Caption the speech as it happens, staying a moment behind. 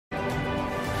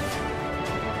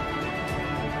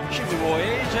Şimdi Boy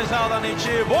ceza alanı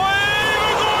içi. Boy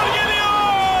ve gol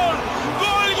geliyor.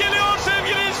 Gol geliyor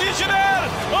sevgili izleyiciler.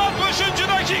 60.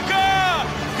 dakika.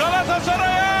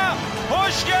 Galatasaray'a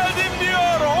hoş geldim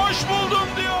diyor. Hoş buldum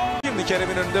diyor. Şimdi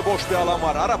Kerem'in önünde boş bir alan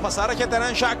var. Ara pası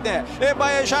hareketlenen Şakne.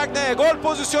 Mbaye Şakne gol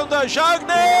pozisyonda.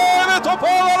 Şakne ve topu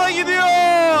alana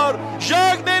gidiyor.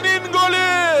 Şakne'nin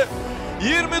golü.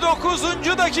 29.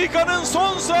 dakikanın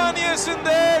son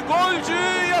saniyesinde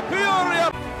golcü yapıyor.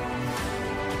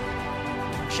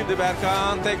 Şimdi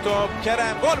Berkan tek top.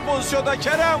 Kerem gol pozisyonda.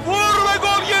 Kerem vur ve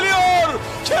gol geliyor.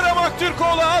 Kerem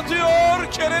Aktürkoğlu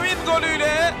atıyor. Kerem'in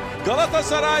golüyle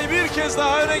Galatasaray bir kez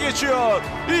daha öne geçiyor.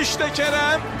 İşte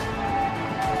Kerem.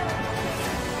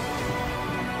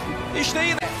 İşte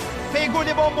yine.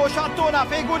 Feguli bomboş attı ona.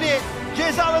 Feguli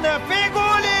ceza alanı.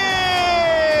 Feguli!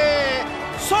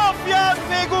 Sofyan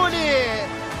Feguli!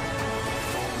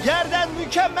 Yerden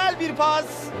mükemmel bir pas.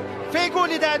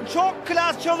 Feguli'den çok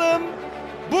klas çalım.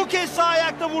 Bu kez sağ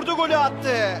ayakta vurdu, golü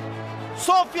attı.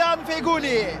 Sofyan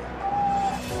Feguli.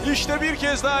 İşte bir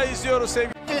kez daha izliyoruz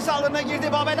sevgili. Ceza alanına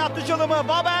girdi. Babel attı çalımı.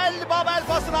 Babel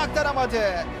pasını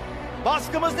aktaramadı.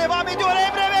 Baskımız devam ediyor.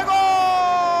 Emre ve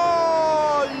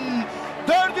gol!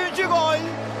 4. gol.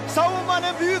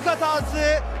 Savunmanın büyük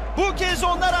hatası. Bu kez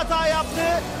onlar hata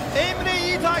yaptı. Emre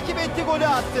iyi takip etti, golü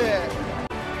attı.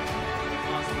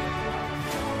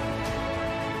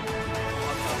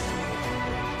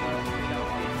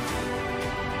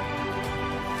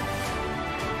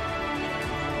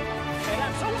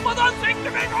 Kerem savunmadan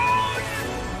sekti ve gol!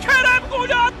 Kerem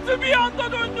golü attı, bir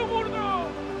anda döndü vurdu.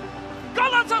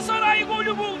 Galatasaray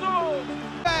golü buldu.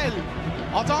 Babel,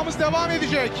 hatamız devam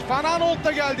edecek. Van Aanholt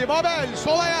da geldi. Babel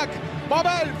sol ayak.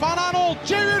 Babel, Van Aanholt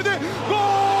çevirdi.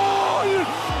 Gol!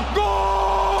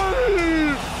 Gol!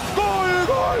 Gol,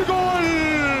 gol, gol!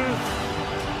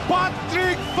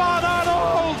 Patrick Van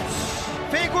Aanholt!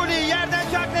 Feguli yerden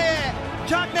Cagney'e.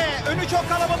 Cagney önü çok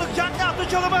kalabalık. Cagney attı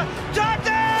çalımı.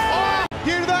 Cagney!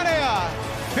 Girdi araya.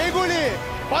 Feguli,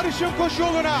 Barış'ın koşu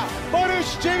yoluna. Barış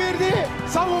çevirdi.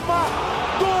 Savunma.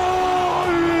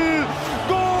 Gol!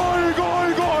 Gol,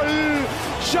 gol, gol!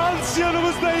 Şans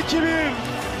yanımızda 2-1.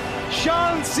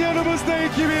 Şans yanımızda 2-1.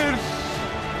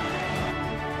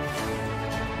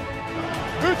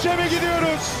 3'e mi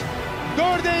gidiyoruz?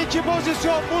 4'e 2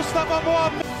 pozisyon Mustafa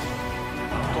Muhammed.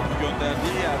 Topu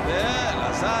gönderdiği yerde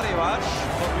Lazari var.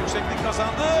 Top yükseklik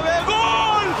kazandı ve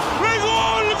gol! Ve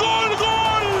gol, gol,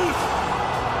 gol!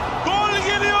 Gol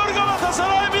geliyor,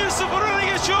 Galatasaray 1-0 öne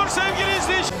geçiyor sevgili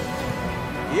izleyiciler.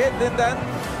 Yedlin'den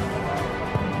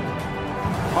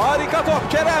harika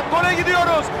top. Kerem, gole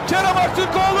gidiyoruz. Kerem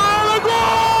Aktürkoğlu ve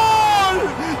gol!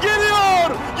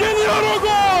 Geliyor! Geliyor o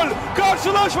gol!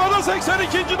 Karşılaşmada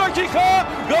 82. dakika.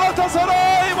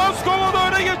 Galatasaray Moskova'da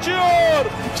öne geçiyor.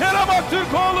 Kerem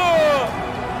Aktürkoğlu.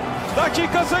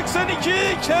 Dakika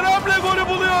 82. Kerem'le golü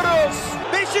buluyoruz.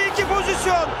 5'e 2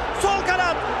 pozisyon. Sol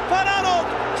kanat. Van Aanholt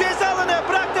ceza alanı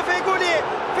bıraktı Feguli.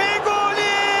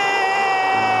 Feguli!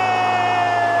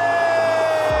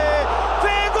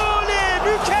 Feguli!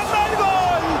 Mükemmel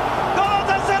gol!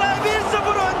 Galatasaray 1-0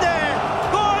 önde.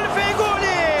 Gol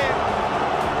Feguli!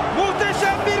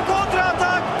 Muhteşem bir kontra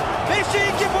atak. 5'e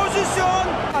 2 pozisyon.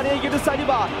 Araya girdi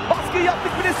Saliba. Baskıyı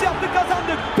yaptık, presi yaptık,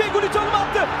 kazandık. Feguli çalım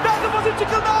attı. Verdi pası,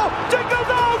 çıkıldı.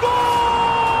 Çıkıldı. Gol!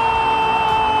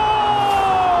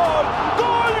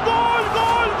 Gol, gol,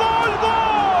 gol, gol,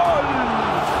 gol!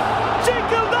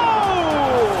 Çıkıldı.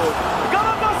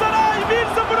 Galatasaray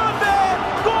 1-0 önde.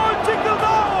 Gol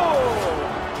çıkıldı.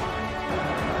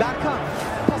 Berkan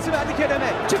pası verdi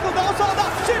Kerem'e. Çıkıldı o sağda.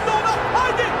 Şimdi ona.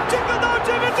 Haydi çıkıldı.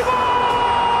 Çevirdi, gol!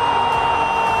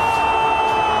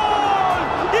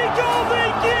 2 oldu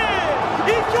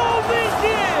 2. 2 oldu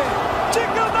 2.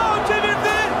 Çıkıldı,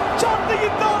 çevirdi. Çarptı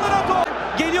gitti alana top.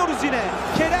 Geliyoruz yine.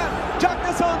 Kerem.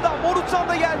 Cagney sağında. Morutsan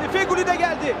da geldi. Feguli de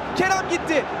geldi. Kerem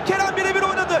gitti. Kerem birebir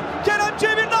oynadı. Kerem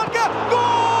çevirdi arka. Gol!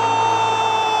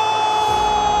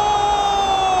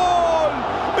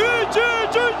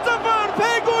 3-3-3-0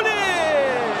 Feguli.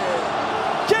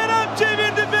 Kerem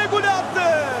çevirdi. Feguli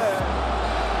attı.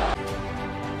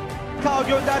 Kal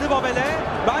gönderdi Babel'e.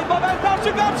 Babel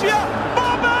karşı karşıya.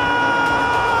 Babel!